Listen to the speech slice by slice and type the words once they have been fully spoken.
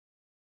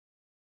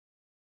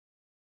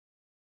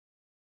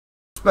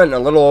It's been a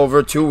little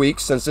over 2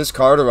 weeks since this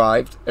card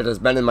arrived. It has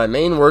been in my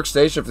main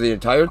workstation for the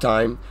entire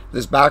time.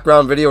 This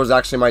background video is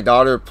actually my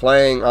daughter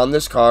playing on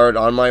this card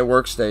on my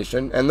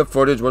workstation, and the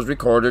footage was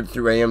recorded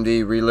through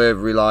AMD,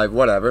 Relive,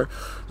 whatever.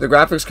 The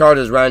graphics card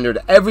has rendered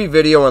every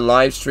video and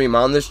live stream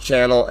on this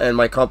channel and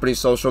my company's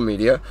social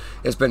media.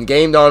 It's been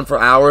gamed on for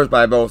hours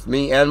by both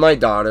me and my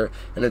daughter,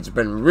 and it's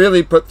been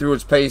really put through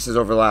its paces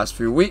over the last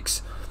few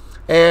weeks.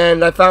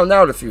 And I found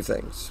out a few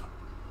things.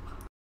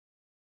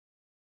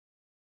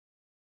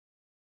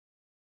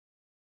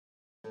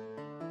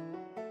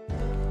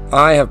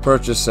 I have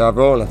purchased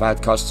several and I've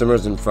had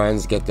customers and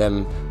friends get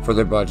them for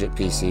their budget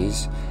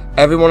PCs.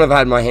 Every one I've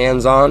had my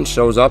hands on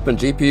shows up in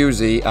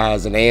GPU-Z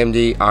as an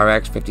AMD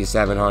RX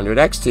 5700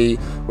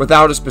 XT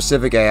without a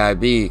specific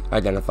AIB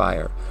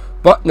identifier.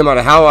 But no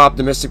matter how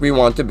optimistic we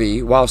want to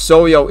be, while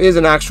Soyo is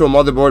an actual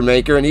motherboard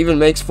maker and even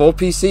makes full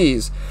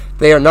PCs,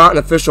 they are not an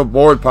official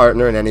board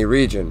partner in any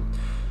region.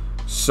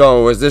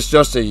 So is this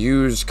just a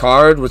used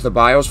card with a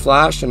BIOS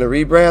flash and a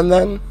rebrand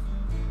then?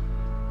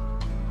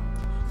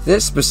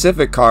 This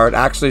specific card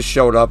actually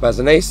showed up as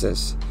an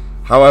Asus.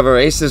 However,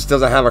 Asus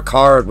doesn't have a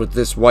card with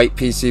this white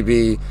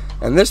PCB,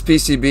 and this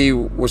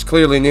PCB was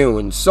clearly new,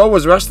 and so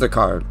was the rest of the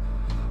card.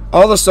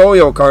 All the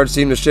Soyo cards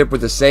seem to ship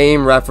with the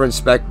same reference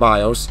spec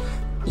BIOS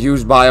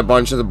used by a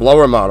bunch of the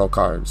blower model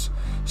cards.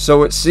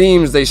 So it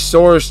seems they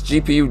source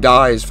GPU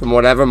dies from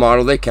whatever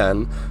model they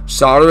can,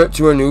 solder it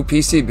to a new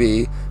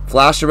PCB,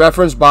 flash a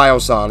reference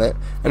BIOS on it,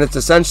 and it's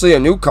essentially a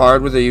new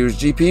card with a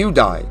used GPU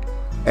die.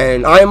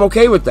 And I am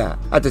okay with that.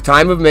 At the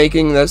time of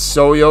making this,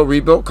 Soyo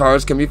rebuilt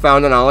cards can be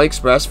found on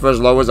AliExpress for as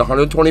low as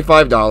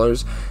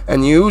 $125,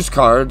 and used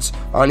cards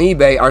on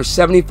eBay are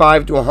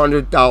 $75 to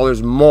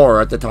 $100 more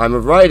at the time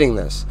of writing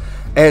this.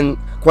 And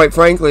quite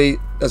frankly,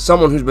 as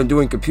someone who's been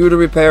doing computer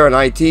repair and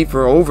IT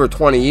for over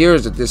 20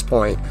 years at this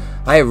point,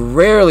 I have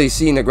rarely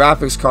seen a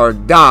graphics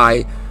card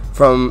die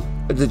from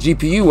the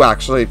GPU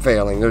actually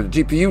failing, or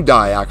the GPU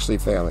die actually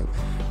failing.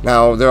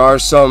 Now, there are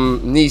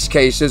some niche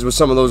cases with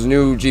some of those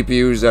new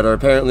GPUs that are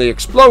apparently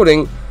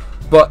exploding,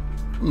 but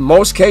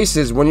most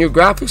cases, when your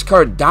graphics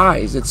card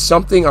dies, it's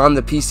something on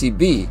the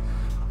PCB,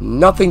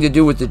 nothing to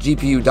do with the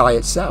GPU die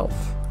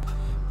itself.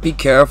 Be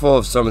careful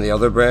of some of the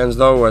other brands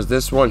though, as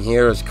this one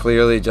here is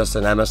clearly just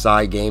an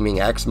MSI Gaming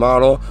X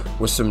model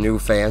with some new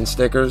fan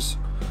stickers.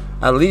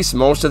 At least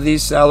most of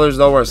these sellers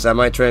though are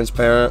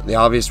semi-transparent. The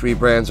obvious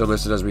rebrands are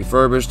listed as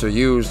refurbished or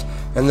used,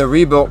 and the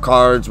rebuilt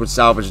cards with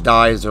salvaged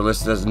dies are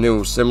listed as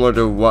new, similar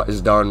to what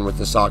is done with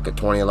the Socket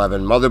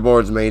 2011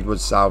 motherboards made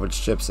with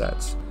salvaged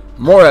chipsets.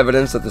 More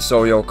evidence that the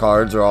Soyo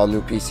cards are all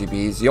new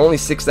PCBs. The only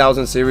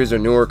 6000 series or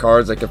newer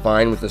cards I could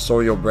find with the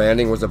Soyo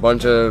branding was a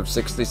bunch of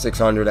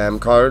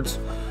 6600M cards,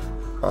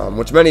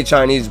 which many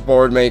Chinese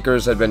board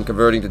makers had been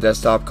converting to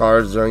desktop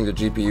cards during the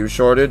GPU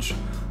shortage.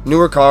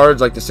 Newer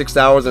cards like the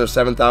 6000 or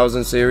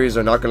 7000 series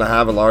are not going to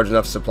have a large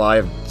enough supply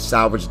of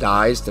salvaged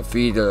dies to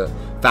feed a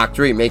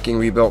factory making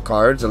rebuilt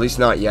cards, at least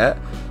not yet.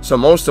 So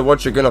most of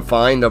what you're going to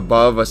find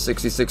above a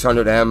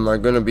 6600M are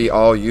going to be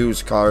all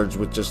used cards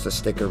with just a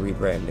sticker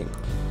rebranding.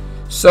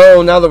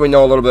 So now that we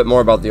know a little bit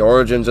more about the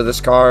origins of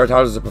this card,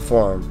 how does it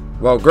perform?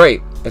 Well,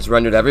 great. It's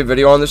rendered every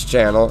video on this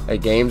channel,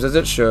 it games as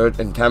it should,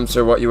 and temps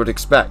are what you would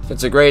expect.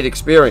 It's a great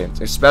experience,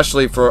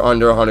 especially for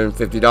under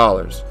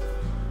 $150.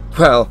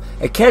 Well,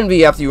 it can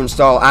be after you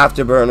install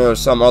Afterburner or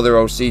some other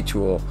OC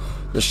tool.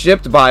 The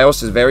shipped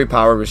BIOS is very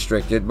power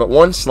restricted, but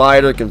one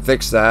slider can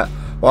fix that.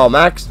 While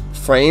max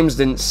frames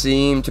didn't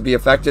seem to be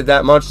affected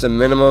that much, the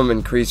minimum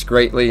increased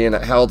greatly and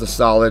it held a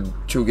solid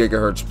 2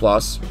 GHz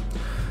plus.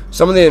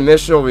 Some of the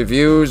initial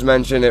reviews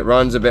mention it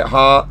runs a bit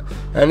hot,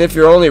 and if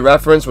your only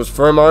reference was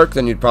FurMark,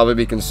 then you'd probably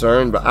be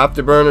concerned, but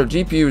Afterburner,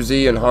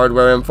 GPU-Z, and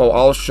hardware info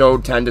all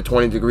showed 10 to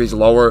 20 degrees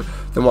lower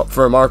than what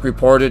FurMark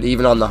reported,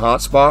 even on the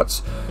hot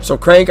spots. So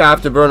crank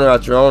Afterburner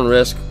at your own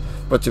risk,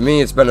 but to me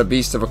it's been a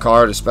beast of a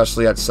card,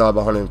 especially at sub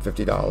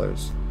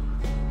 $150.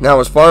 Now,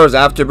 as far as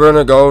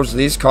Afterburner goes,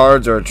 these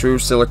cards are a true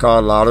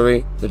silicon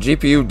lottery. The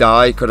GPU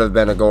die could have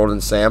been a golden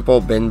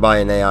sample binned by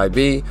an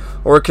AIB,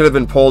 or it could have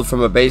been pulled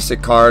from a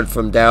basic card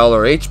from Dell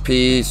or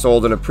HP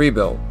sold in a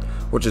pre-built,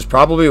 which is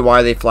probably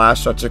why they flash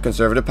such a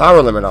conservative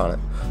power limit on it.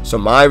 So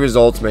my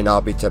results may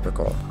not be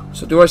typical.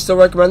 So do I still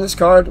recommend this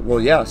card?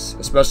 Well, yes,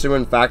 especially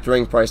when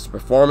factoring price to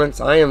performance.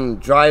 I am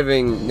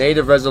driving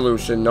native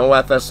resolution, no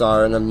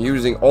FSR, and I'm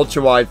using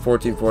ultra-wide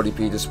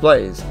 1440p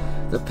displays.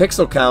 The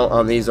pixel count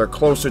on these are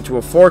closer to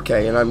a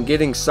 4K, and I'm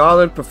getting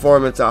solid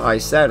performance at high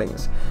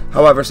settings.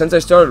 However, since I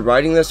started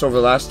writing this over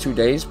the last 2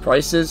 days,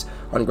 prices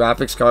on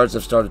graphics cards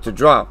have started to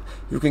drop.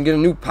 You can get a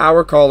new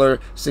Power Color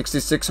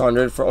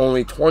 6600 for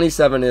only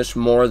 27-ish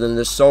more than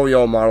the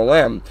Soyo Model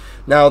M.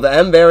 Now, the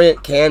M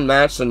variant can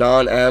match the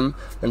non-M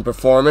in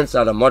performance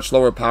at a much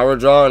lower power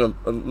draw and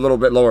a little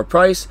bit lower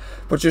price,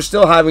 but you're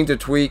still having to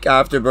tweak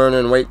Afterburner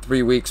and wait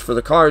 3 weeks for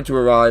the card to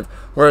arrive,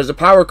 whereas the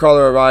Power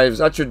Color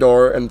arrives at your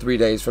door in 3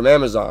 days from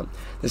Amazon.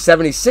 The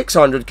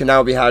 7600 can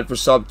now be had for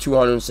sub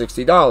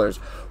 $260.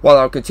 While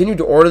I'll continue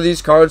to order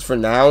these cards for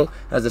now,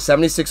 as the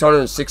 7600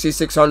 and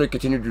 6600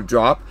 continue to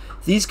drop,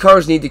 these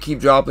cards need to keep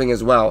dropping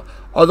as well.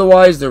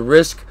 Otherwise, the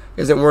risk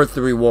isn't worth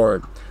the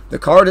reward. The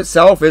card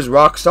itself is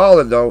rock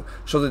solid though,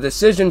 so the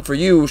decision for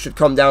you should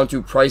come down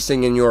to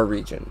pricing in your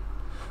region.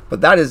 But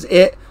that is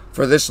it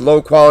for this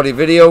low quality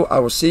video. I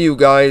will see you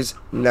guys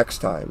next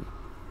time.